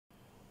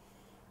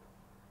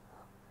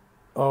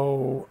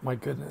Oh my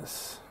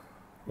goodness.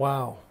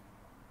 Wow.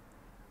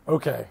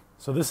 Okay,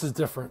 so this is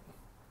different.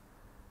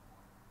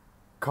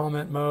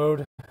 Comment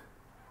mode.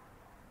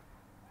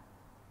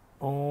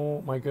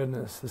 Oh my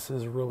goodness, this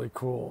is really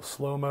cool.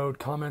 Slow mode.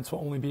 Comments will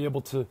only be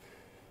able to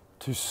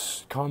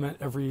comment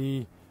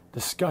every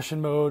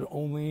discussion mode.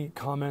 Only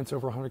comments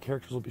over 100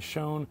 characters will be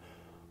shown.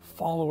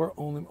 Follower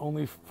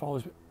only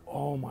follows.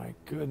 Oh my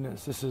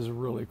goodness, this is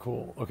really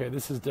cool. Okay,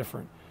 this is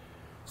different.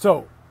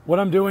 So what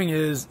I'm doing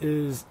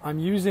is I'm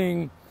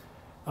using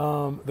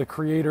the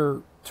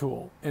creator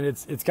tool, and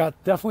it's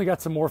definitely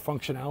got some more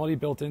functionality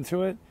built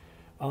into it.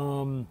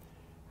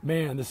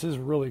 Man, this is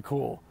really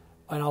cool.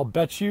 And I'll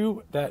bet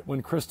you that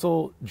when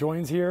Crystal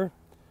joins here,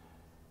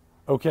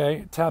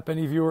 okay, tap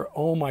any viewer.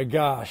 Oh my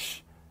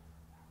gosh.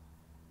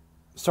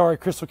 Sorry,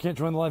 Crystal can't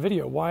join the live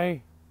video.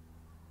 Why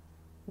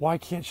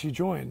can't she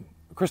join?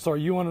 Crystal, are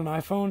you on an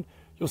iPhone?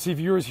 You'll see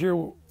viewers here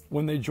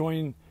when they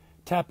join.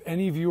 Tap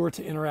any viewer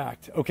to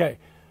interact. Okay,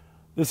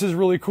 this is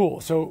really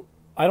cool. So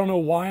I don't know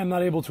why I'm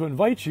not able to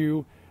invite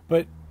you,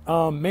 but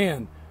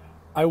man,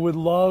 I would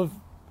love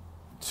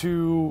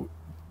to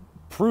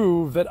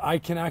prove that I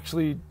can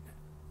actually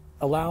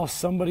allow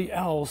somebody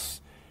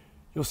else.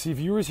 You'll see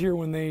viewers here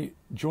when they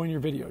join your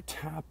video.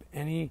 Tap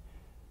any.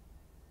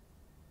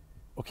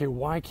 Okay,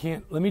 why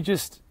can't, let me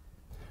just,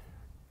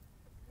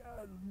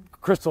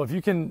 Crystal, if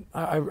you can,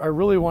 I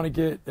really want to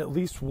get at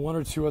least one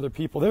or two other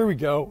people. There we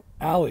go.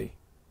 Allie.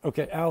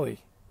 Okay,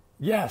 Allie.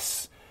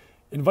 Yes.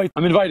 I'm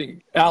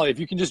inviting. Allie, if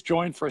you can just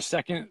join for a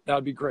second, that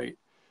would be great.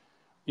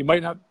 You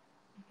might not,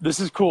 this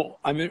is cool.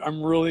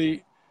 I'm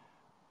really,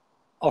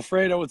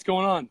 Alfredo, what's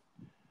going on?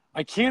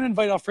 I can't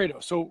invite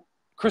Alfredo. So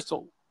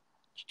Crystal,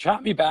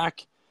 chat me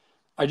back.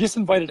 I just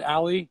invited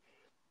Allie.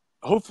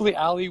 Hopefully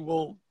Allie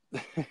will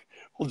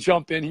will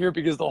jump in here,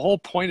 because the whole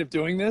point of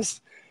doing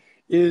this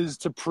is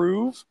to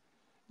prove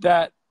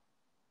that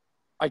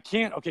I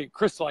can't. Okay,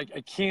 Crystal, I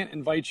can't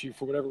invite you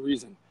for whatever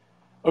reason.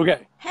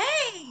 Okay.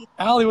 Hey.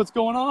 Allie, what's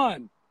going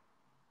on?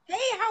 Hey,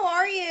 how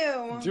are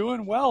you?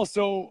 Doing well.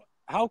 So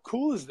how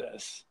cool is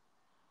this?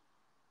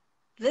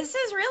 This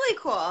is really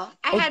cool.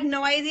 I had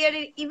no idea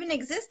it even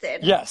existed.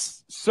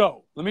 Yes.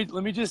 So let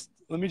me just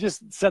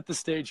set the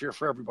stage here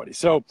for everybody.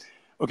 So,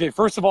 okay,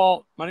 first of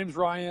all, my name is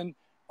Ryan.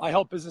 I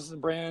help businesses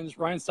and brands.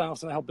 Ryan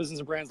Steinolfson. I help business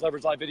and brands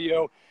leverage live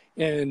video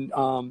and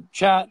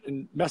chat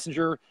and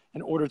messenger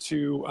in order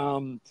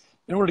to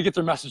get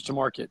their message to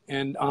market.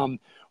 And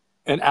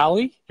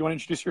Allie, you want to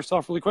introduce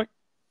yourself really quick?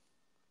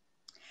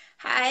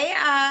 Hi,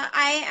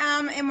 I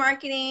am a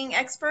marketing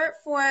expert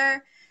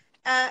for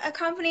a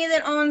company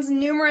that owns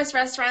numerous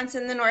restaurants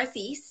in the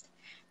Northeast,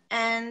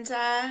 and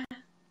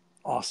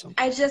awesome.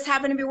 I just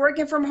happen to be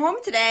working from home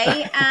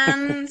today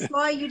and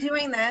saw you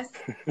doing this.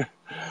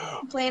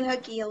 I'm playing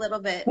hooky a little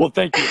bit. Well,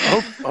 thank you.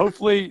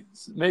 Hopefully,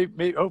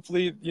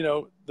 hopefully, you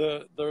know,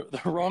 the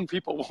wrong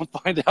people won't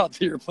find out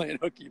that you're playing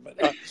hooky. But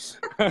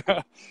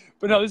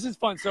but no, this is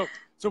fun. So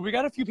we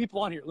got a few people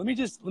on here. Let me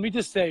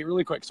just say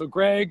really quick. So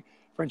Greg,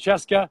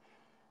 Francesca,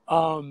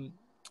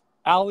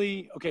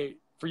 Ali. Okay,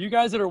 for you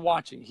guys that are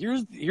watching,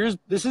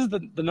 this is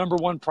the number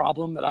one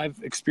problem that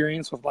I've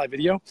experienced with live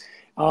video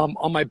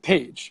on my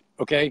page.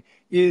 Okay,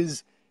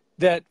 is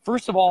that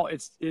first of all,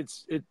 it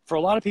for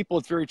a lot of people,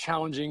 it's very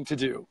challenging to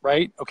do,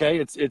 right? Okay,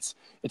 it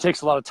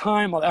takes a lot of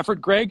time, a lot of effort.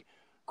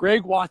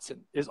 Greg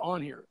Watson is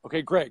on here.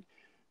 Okay, Greg,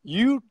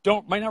 you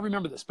might not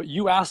remember this, but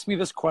you asked me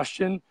this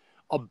question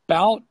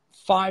about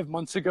 6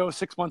 months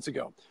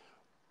ago.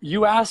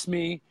 You asked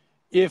me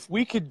if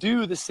we could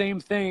do the same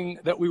thing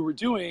that we were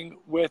doing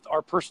with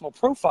our personal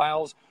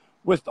profiles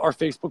with our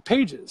Facebook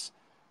pages.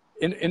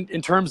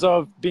 In terms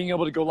of being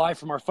able to go live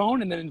from our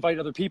phone and then invite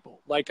other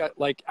people, like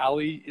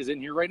Ali is in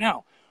here right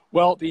now.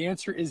 Well, the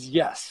answer is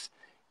yes,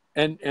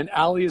 and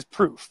Ali is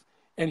proof.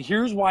 And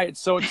here's why it's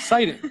so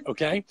exciting.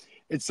 Okay,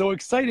 it's so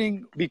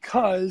exciting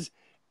because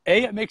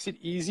it makes it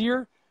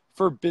easier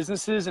for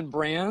businesses and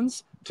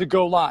brands to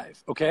go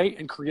live, okay,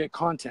 and create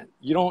content.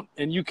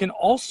 You can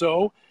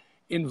also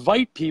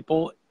invite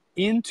people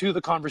into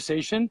the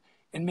conversation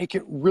and make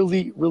it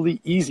really, really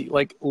easy,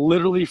 like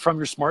literally from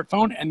your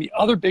smartphone. And the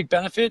other big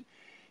benefit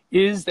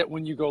is that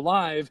when you go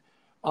live,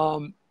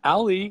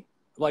 Ali,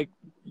 like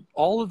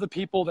all of the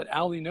people that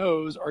Ali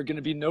knows are going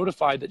to be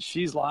notified that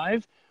she's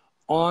live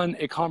on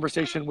a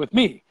conversation with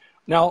me.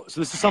 Now,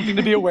 so this is something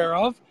to be aware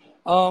of,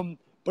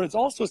 but it's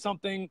also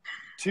something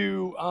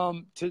to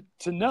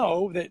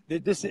know that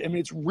this, I mean,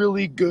 it's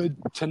really good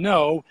to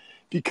know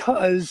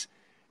because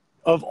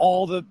of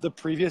all the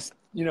previous,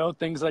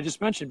 things that I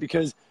just mentioned,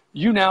 because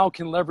you now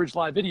can leverage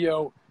live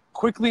video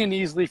quickly and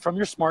easily from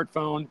your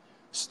smartphone,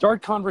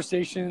 start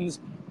conversations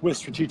with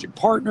strategic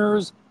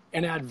partners,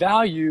 and add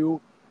value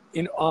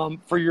in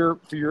for your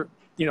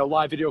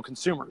live video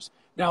consumers.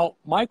 Now,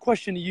 my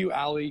question to you,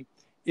 Ali,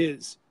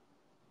 is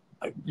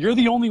you're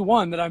the only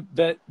one that I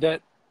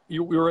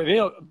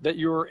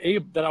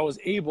was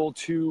able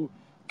to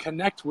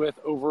connect with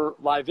over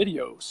live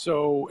video.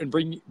 So, and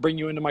bring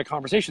you into my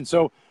conversation.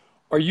 So,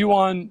 are you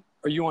on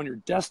your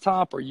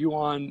desktop? Are you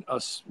on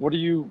what are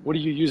you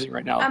using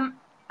right now?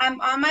 I'm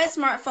on my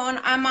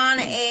smartphone. I'm on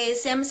a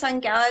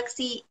Samsung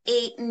Galaxy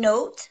 8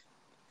 Note.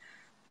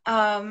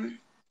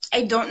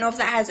 I don't know if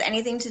that has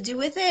anything to do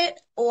with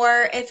it,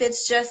 or if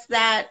it's just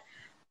that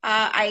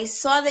I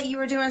saw that you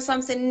were doing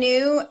something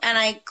new, and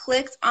I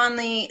clicked on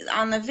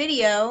the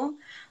video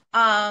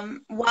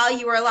while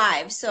you were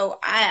live. So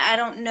I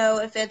don't know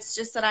if it's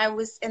just that I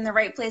was in the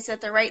right place at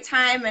the right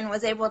time and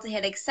was able to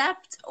hit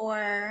accept,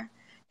 or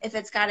if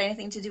it's got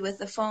anything to do with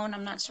the phone.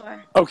 I'm not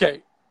sure.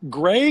 Okay.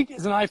 Greg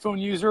is an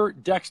iPhone user.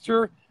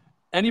 Dexter,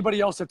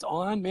 anybody else that's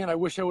on, man, I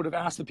wish I would have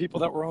asked the people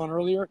that were on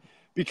earlier,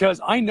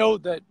 because I know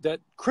that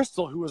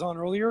Crystal, who was on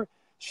earlier,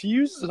 she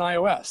uses an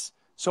iOS.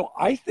 So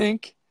I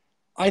think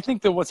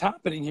that what's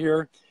happening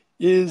here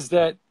is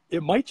that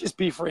it might just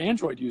be for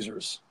Android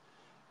users.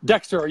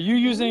 Dexter, are you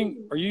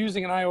using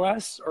an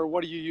iOS, or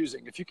what are you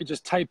using? If you could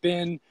just type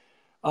in,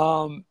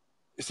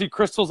 see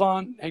Crystal's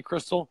on. Hey,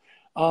 Crystal.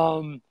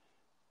 I'm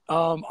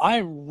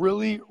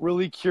really,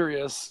 really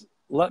curious.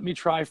 Let me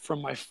try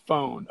from my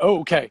phone. Oh,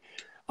 okay.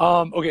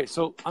 Okay,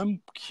 so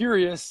I'm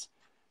curious.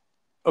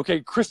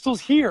 Okay,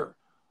 Crystal's here.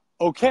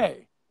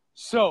 Okay,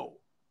 so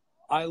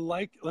let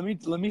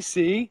me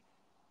see,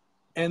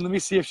 and let me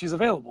see if she's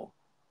available.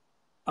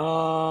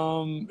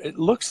 It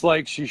looks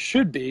like she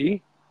should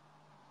be.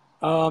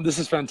 This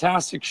is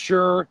fantastic.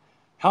 Sure.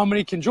 How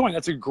many can join?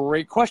 That's a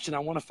great question. I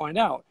want to find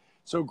out.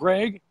 So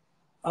Greg,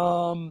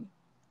 okay,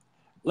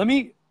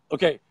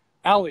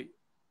 Allie,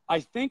 I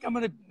think I'm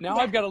going to, now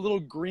I've got a little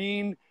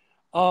green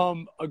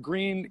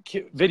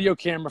video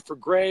camera for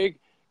Greg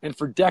and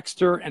for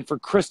Dexter and for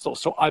Crystal.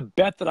 So I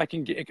bet that I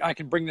can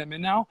bring them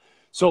in now.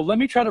 So let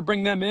me try to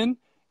bring them in,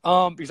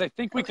 because I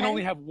think we can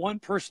only have one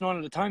person on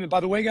at a time. And by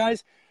the way,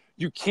 guys,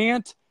 you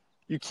can't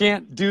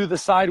do the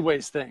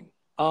sideways thing.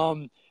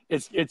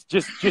 It's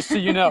just so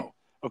you know,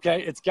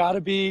 okay? It's got to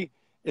be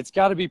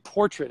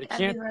portrait.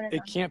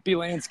 It can't be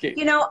landscape.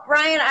 You know,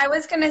 Ryan, I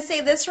was going to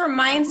say, this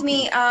reminds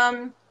me,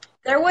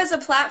 there was a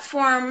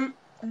platform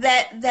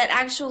that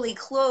actually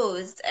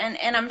closed,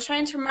 and I'm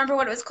trying to remember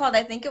what it was called.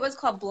 I think it was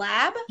called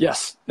Blab.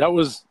 Yes,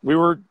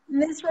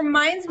 This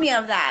reminds me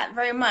of that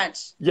very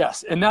much.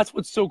 Yes, and that's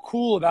what's so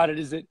cool about it,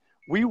 is that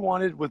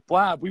with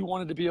Blab, we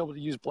wanted to be able to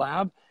use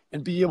Blab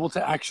and be able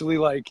to actually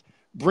like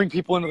bring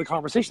people into the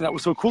conversation. That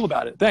was so cool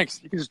about it.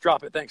 Thanks. You can just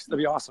drop it. Thanks. That'd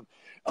be awesome.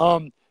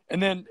 And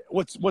then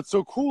what's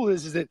so cool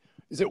is that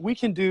we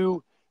can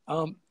do,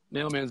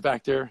 mailman's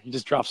back there. He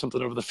just dropped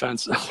something over the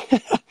fence.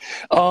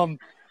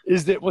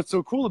 Is that what's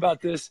so cool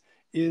about this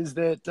is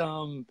that,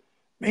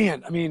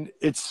 man, I mean,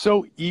 it's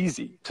so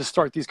easy to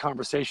start these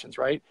conversations,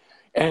 right?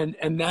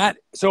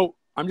 So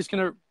I'm just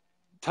going to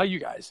tell you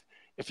guys,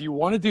 if you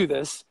want to do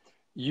this,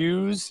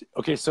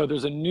 so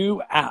there's a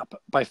new app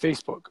by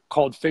Facebook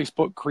called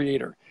Facebook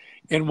Creator.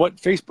 And what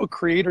Facebook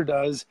Creator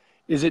does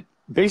is it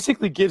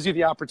basically gives you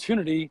the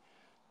opportunity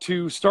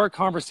to start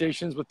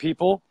conversations with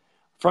people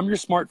from your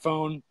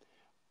smartphone,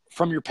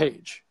 from your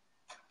page.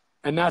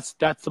 And that's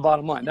the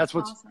bottom line. That's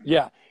what's awesome.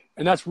 Yeah.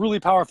 And that's really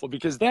powerful,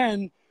 because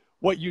then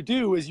what you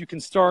do is you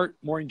can start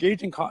more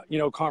engaging,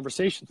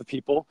 conversations with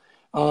people.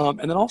 And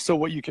then also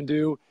what you can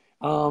do,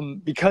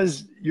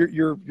 because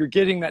you're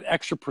getting that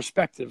extra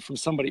perspective from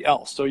somebody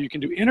else. So you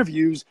can do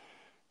interviews,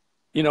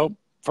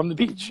 from the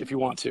beach if you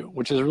want to,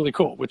 which is really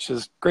cool, which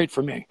is great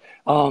for me.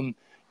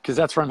 Because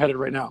that's where I'm headed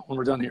right now when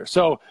we're done here.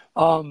 So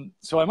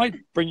I might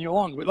bring you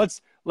along, but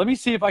let me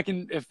see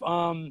if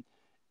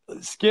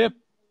Skip.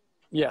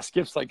 Yeah,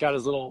 Skip's got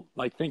his little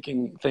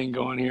thinking thing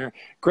going here.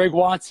 Greg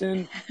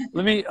Watson,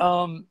 let me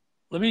Allie,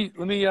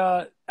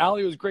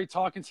 it was great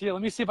talking to you.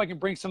 Let me see if I can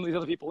bring some of these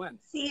other people in.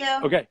 See you.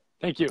 Okay,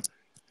 thank you.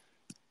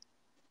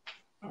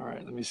 All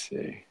right, let me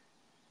see.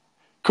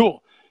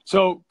 Cool.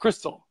 So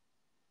Crystal.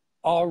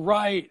 All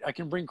right, I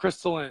can bring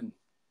Crystal in.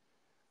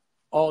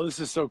 Oh, this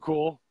is so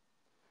cool.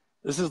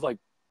 This is like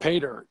pay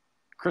dirt.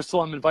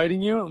 Crystal, I'm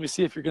inviting you. Let me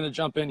see if you're going to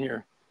jump in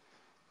here.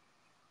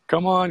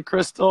 Come on,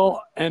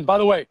 Crystal. And by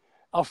the way,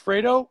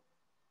 Alfredo,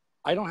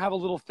 I don't have a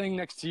little thing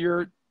next to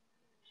your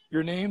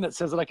name that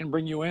says that I can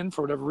bring you in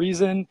for whatever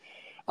reason.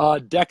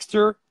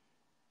 Dexter,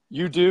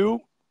 you do.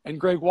 And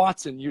Greg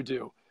Watson, you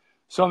do.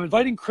 So I'm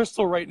inviting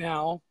Crystal right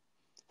now.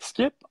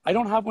 Skip, I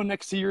don't have one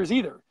next to yours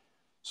either.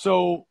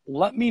 So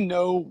let me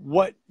know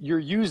what you're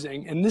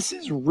using. And this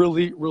is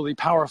really, really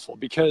powerful,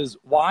 because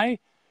why?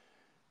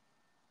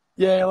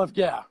 Yeah,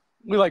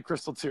 we like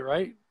Crystal too,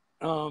 right?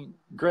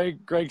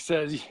 Greg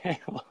says, yeah,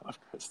 I love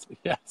Crystal.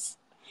 Yes.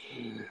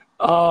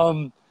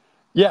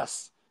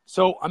 Yes.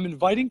 So I'm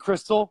inviting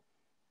Crystal.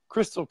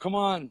 Crystal, come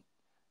on.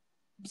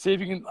 See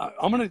if you can.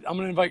 I'm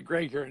gonna invite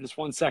Greg here in just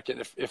 1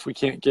 second. If we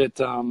can't get,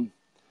 let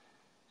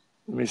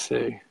me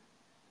see.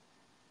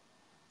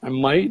 I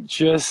might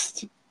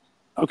just.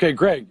 Okay,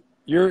 Greg,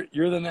 you're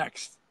the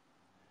next.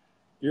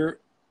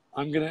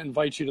 I'm gonna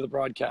invite you to the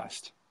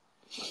broadcast.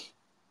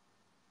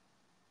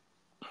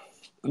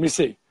 Let me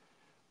see.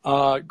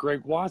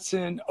 Greg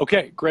Watson.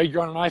 Okay, Greg,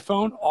 you're on an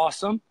iPhone.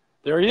 Awesome.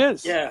 There he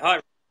is. Yeah, hi.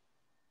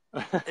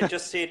 It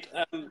just said,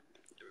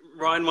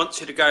 Ryan wants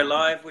you to go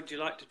live. Would you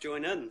like to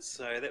join in?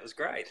 So that was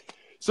great.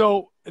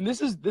 So, and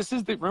this is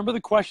remember the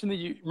question that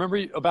you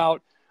remember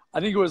about, I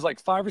think it was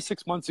like 5 or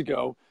 6 months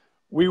ago,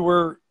 we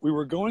were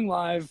going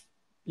live,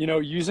 you know,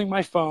 using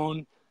my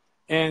phone,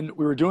 and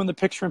we were doing the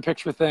picture in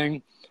picture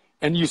thing.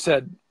 And you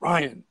said,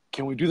 Ryan,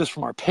 can we do this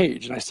from our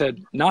page? And I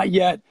said, not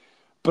yet,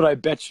 but I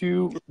bet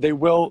you they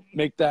will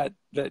make that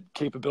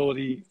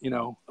capability, you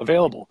know,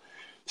 available.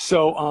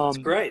 So,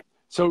 That's great.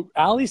 So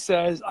Ali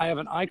says, I have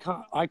an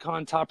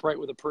icon top right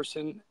with a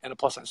person and a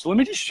plus sign. So let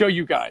me just show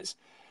you guys.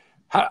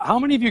 How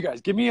many of you guys,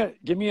 give me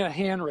a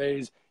hand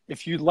raise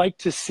if you'd like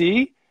to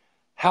see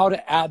how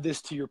to add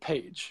this to your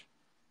page.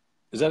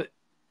 Is that it?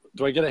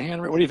 Do I get a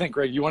hand raise? What do you think,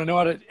 Greg? You want to know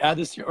how to add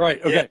this to your, all right,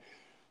 okay. Yeah.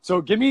 So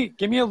give me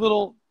a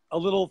little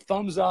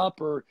thumbs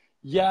up or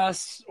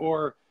yes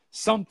or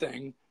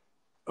something.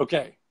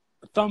 Okay,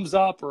 a thumbs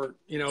up, or,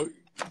 you know,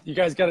 you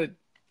guys got to,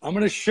 I'm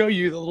going to show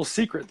you the little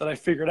secret that I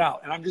figured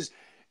out. And I'm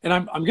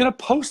going to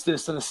post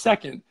this in a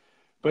second,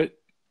 but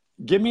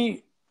give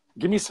me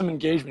some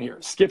engagement here.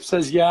 Skip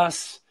says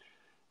yes.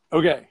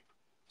 Okay.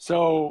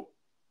 So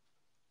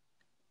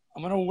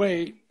I'm going to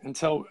wait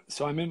until,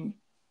 I'm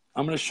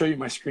going to show you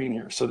my screen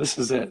here. So this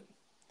is it.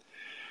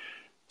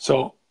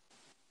 So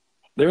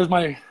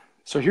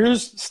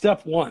here's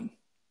step one.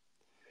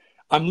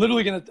 I'm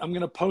going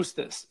to post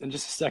this in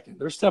just a second.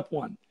 There's step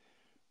one.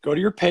 Go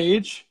to your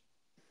page.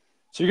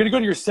 So you're going to go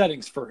to your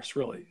settings first,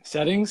 really.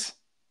 Settings.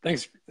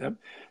 Thanks. Yep.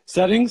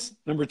 Settings.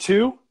 Number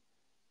 2,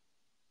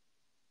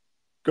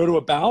 go to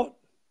about.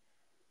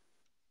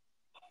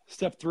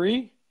 Step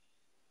 3,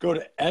 go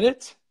to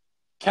edit,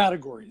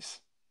 categories.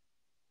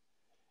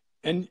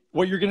 And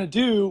what you're going to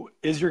do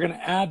is you're going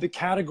to add the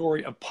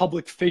category of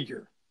public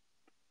figure.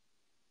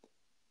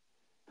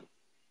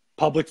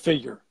 Public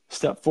figure.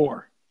 Step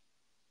 4.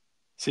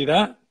 See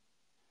that?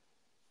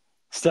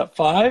 Step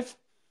 5,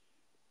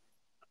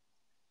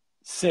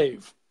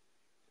 save.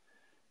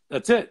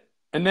 That's it.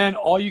 And then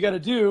all you got to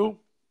do,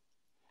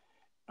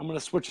 I'm going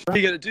to switch. All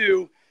you got to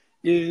do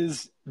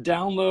is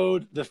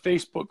download the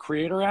Facebook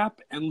Creator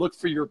app and look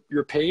for your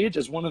page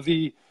as one of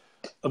the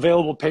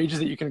available pages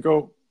that you can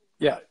go,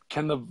 yeah,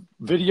 can the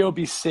video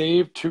be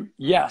saved to?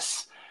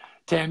 Yes,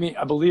 Tammy,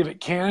 I believe it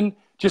can,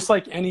 just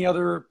like any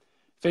other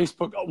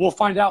Facebook. We'll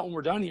find out when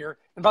we're done here.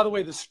 And by the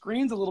way, the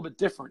screen's a little bit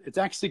different. It's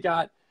actually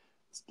got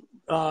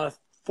 4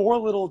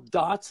 little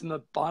dots in the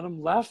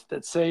bottom left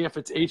that say if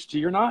it's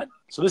HD or not.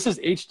 So this is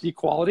HD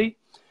quality.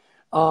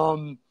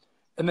 And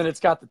then it's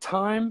got the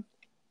time.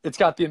 It's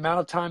got the amount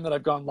of time that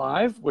I've gone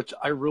live, which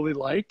I really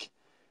like.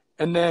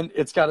 And then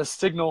it's got a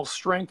signal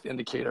strength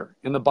indicator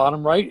in the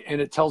bottom right,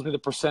 and it tells me the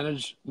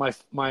percentage,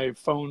 my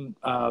phone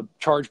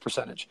charge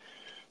percentage.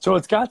 So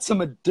it's got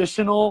some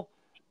additional,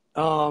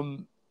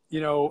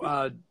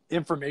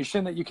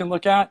 information that you can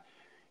look at,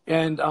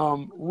 and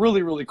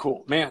really, really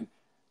cool, man.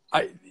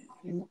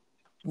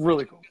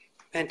 Really cool.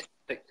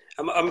 Fantastic.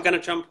 I'm going to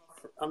jump.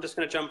 I'm just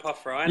going to jump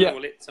off, Ryan, and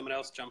we'll let someone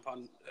else jump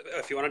on.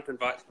 If you wanted to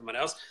invite someone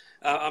else,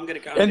 I'm going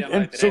to go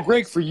and so,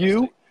 Greg, for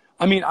you,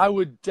 I mean, I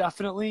would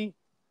definitely,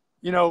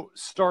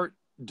 start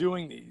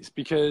doing these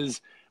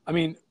because, I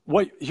mean,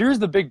 here's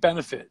the big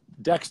benefit.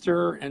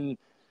 Dexter and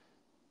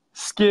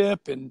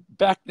Skip and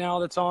Beck now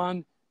that's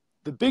on.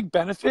 The big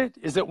benefit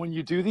is that when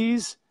you do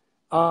these,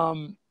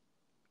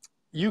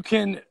 you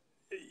can,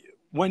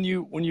 when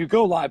you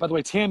go live, by the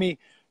way, Tammy,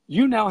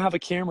 you now have a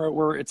camera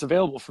where it's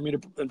available for me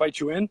to invite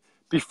you in.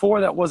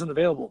 Before that wasn't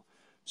available.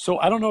 So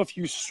I don't know if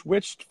you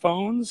switched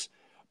phones,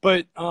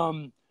 but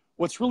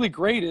what's really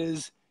great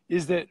is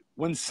that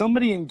when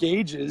somebody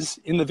engages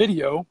in the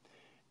video,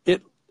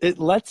 it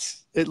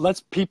lets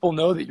people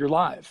know that you're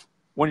live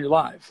when you're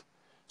live,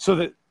 so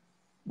that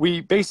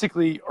we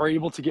basically are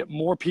able to get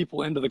more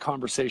people into the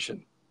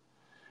conversation.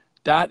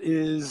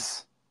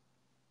 That's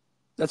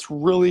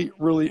really,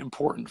 really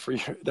important for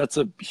you. That's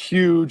a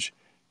huge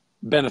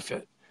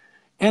benefit.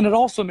 And it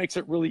also makes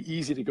it really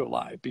easy to go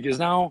live because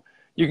now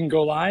you can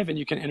go live and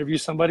you can interview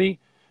somebody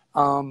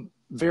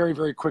very,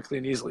 very quickly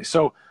and easily.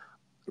 So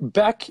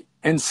Beck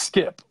and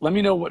Skip, let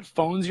me know what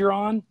phones you're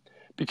on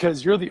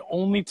because you're the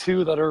only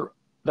 2 that are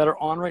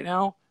on right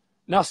now.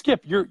 Now,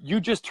 Skip, you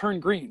just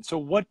turned green.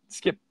 So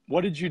Skip,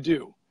 what did you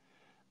do?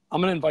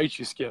 I'm going to invite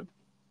you, Skip,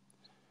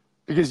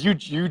 because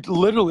you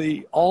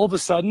literally all of a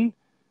sudden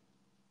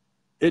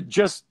it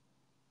just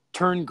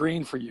turned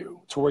green for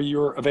you to where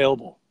you're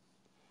available.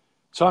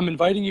 So I'm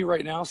inviting you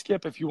right now,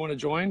 Skip, if you want to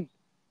join.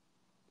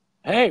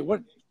 Hey,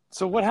 what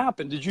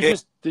happened? Did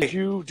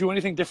you do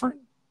anything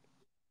different?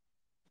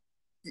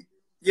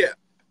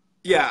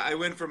 Yeah, I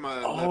went from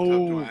a laptop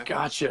to my iPhone.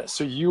 Gotcha.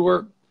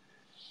 So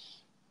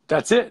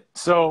that's it.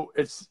 So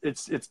it's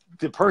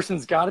the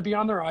person's got to be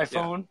on their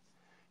iPhone,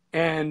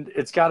 and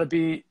it's got to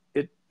be,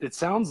 it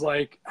sounds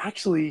like,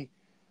 actually,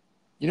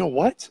 you know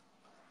what?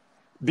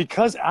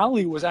 Because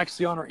Ali was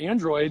actually on her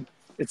Android,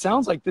 it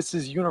sounds like this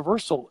is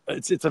universal.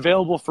 It's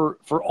available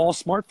for all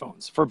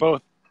smartphones, for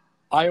both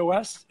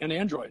iOS and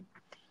Android.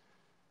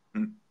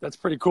 That's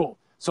pretty cool.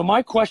 So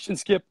my question,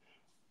 Skip,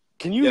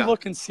 can you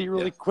look and see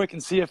really quick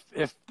and see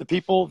if the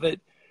people that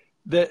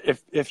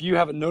if you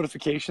have a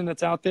notification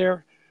that's out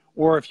there,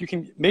 or if you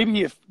can,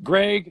 maybe if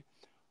Greg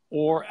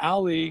or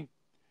Ali,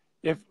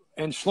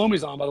 and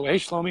Shlomi's on, by the way. Hey,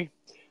 Shlomi.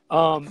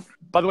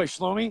 By the way,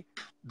 Shlomi,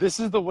 this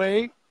is the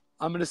way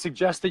I'm going to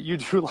suggest that you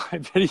do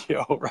live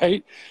video,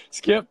 right?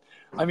 Skip.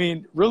 I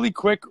mean, really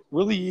quick,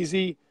 really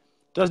easy.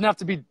 Doesn't have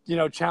to be,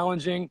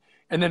 challenging.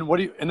 And then what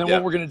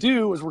we're going to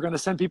do is we're going to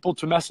send people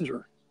to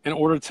Messenger in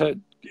order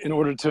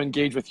to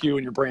engage with you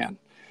and your brand.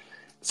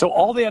 So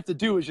all they have to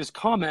do is just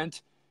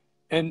comment.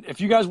 And if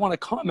you guys want to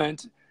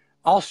comment,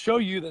 I'll show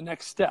you the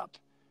next step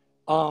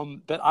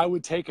that I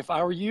would take if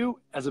I were you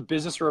as a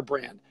business or a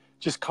brand.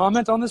 Just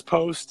comment on this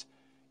post,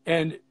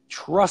 and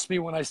trust me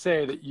when I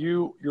say that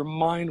your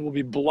mind will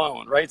be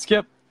blown, right,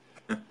 Skip?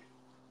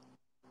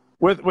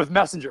 with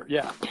Messenger,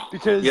 yeah.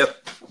 Because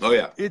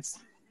it's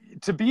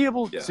to be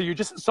able. Yeah. So you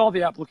just installed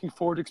the app. Looking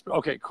forward to.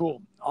 Okay,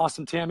 cool,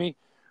 awesome, Tammy.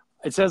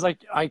 It says I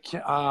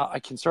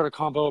can start a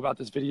combo about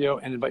this video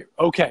and invite.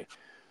 Okay,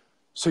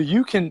 so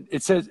you can.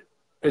 It says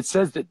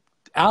that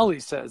Ali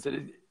says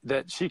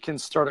that she can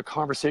start a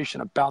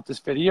conversation about this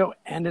video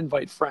and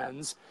invite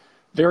friends.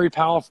 Very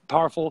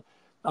powerful.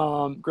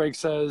 Greg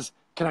says,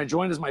 can I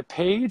join as my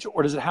page,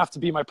 or does it have to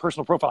be my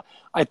personal profile?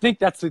 I think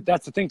that's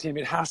the thing,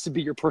 Tammy. It has to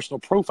be your personal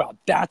profile.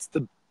 That's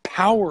the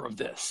power of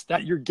this,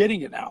 that you're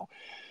getting it now.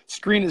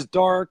 Screen is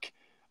dark.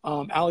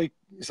 Ali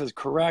says,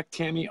 correct.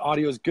 Tammy,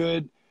 audio is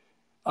good.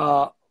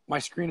 My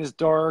screen is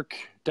dark.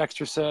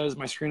 Dexter says,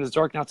 my screen is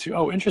dark now too.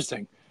 Oh,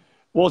 interesting.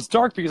 Well, it's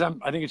dark because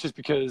I think it's just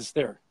because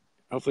there.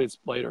 Hopefully it's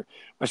later.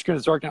 My screen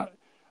is dark now.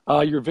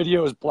 Your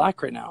video is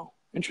black right now.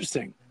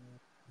 Interesting.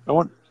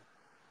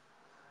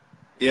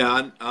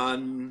 Yeah,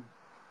 on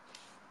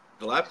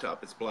the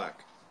laptop, it's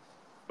black.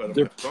 But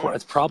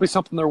it's probably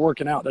something they're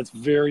working out. That's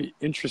very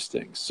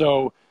interesting.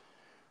 So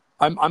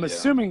I'm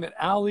assuming that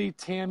Ali,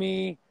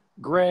 Tammy,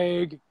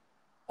 Greg,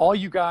 all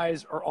you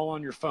guys are all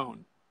on your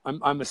phone.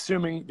 I'm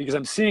assuming because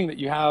I'm seeing that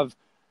you have,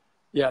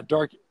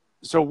 dark.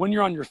 So when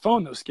you're on your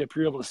phone, though, Skip,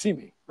 you're able to see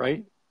me,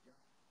 right?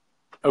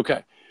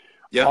 Okay.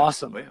 Yeah.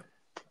 Awesome. Oh, yeah.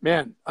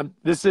 Man,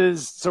 this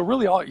is so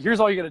really here's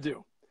all you got to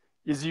do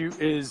is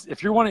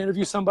if you want to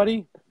interview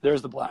somebody,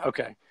 there's the black.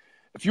 Okay.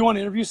 If you want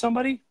to interview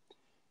somebody,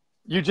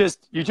 you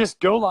just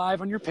go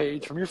live on your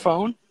page from your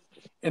phone,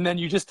 and then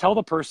you just tell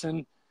the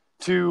person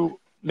to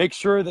make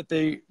sure that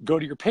they go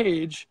to your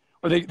page,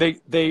 or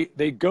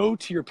they go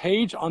to your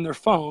page on their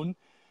phone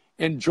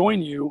and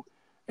join you,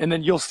 and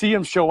then you'll see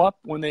them show up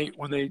when they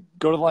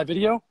go to the live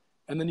video,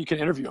 and then you can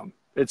interview them.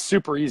 It's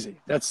super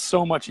easy. That's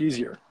so much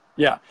easier.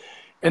 Yeah.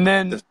 And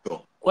then,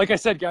 cool. Like I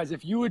said, guys,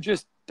 if you would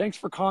just, thanks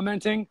for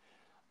commenting.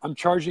 I'm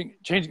changing.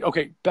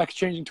 Okay, Beck's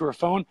changing to her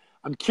phone.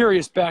 I'm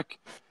curious, Beck,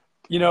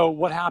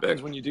 what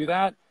happens when you do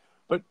that?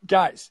 But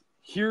guys,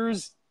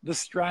 here's the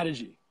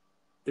strategy.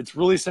 It's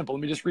really simple.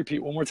 Let me just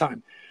repeat one more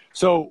time.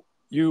 So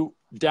you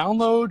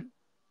download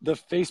the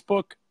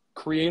Facebook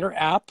Creator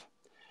app,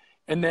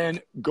 and then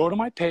go to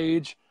my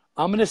page.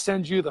 I'm going to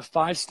send you the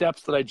 5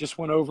 steps that I just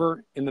went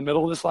over in the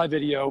middle of this live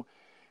video,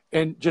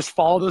 and just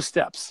follow those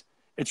steps.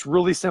 It's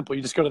really simple.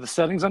 You just go to the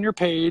settings on your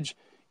page,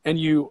 and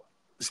you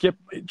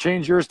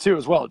change yours too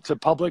as well to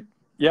public.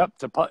 Yep.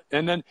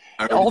 And then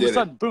all of a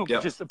sudden, boom,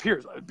 it just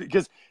appears.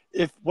 Because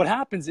what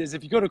happens is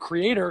if you go to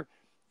creator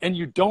and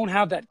you don't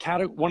have that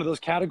one of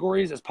those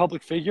categories as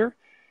public figure,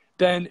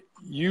 then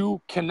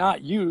you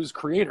cannot use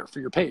creator for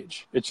your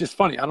page. It's just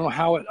funny. I don't know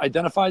how it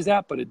identifies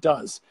that, but it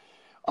does.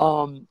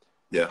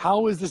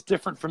 How is this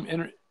different from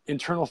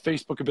internal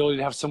Facebook ability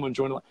to have someone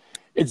join?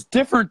 It's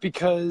different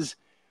because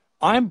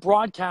I'm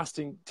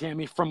broadcasting,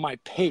 Tammy, from my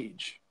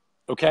page,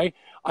 okay?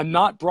 I'm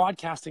not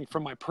broadcasting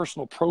from my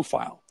personal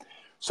profile.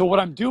 So what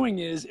I'm doing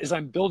is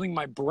I'm building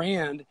my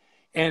brand,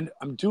 and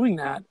I'm doing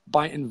that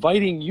by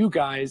inviting you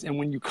guys. And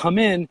when you come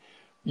in,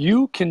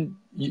 you can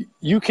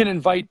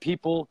invite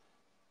people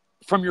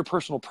from your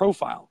personal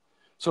profile.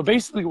 So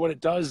basically what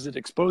it does is it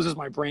exposes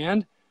my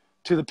brand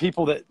to the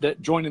people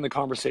that join in the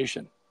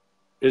conversation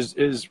and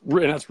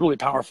that's really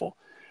powerful.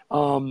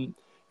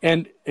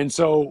 And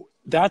so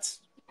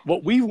that's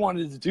what we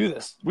wanted to do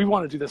this. We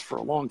want to do this for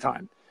a long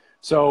time.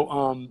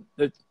 So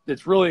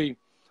it's really,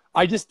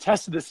 I just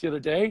tested this the other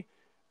day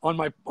on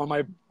the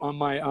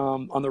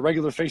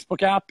regular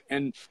Facebook app,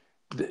 and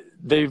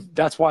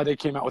that's why they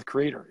came out with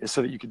Creator, is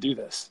so that you could do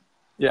this.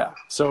 Yeah.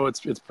 So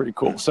it's pretty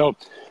cool. So,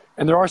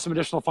 and there are some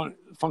additional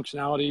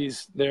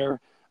functionalities there.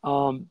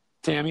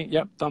 Tammy,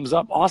 yep, thumbs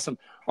up. Awesome.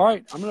 All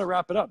right, I'm going to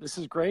wrap it up. This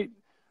is great.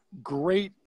 Great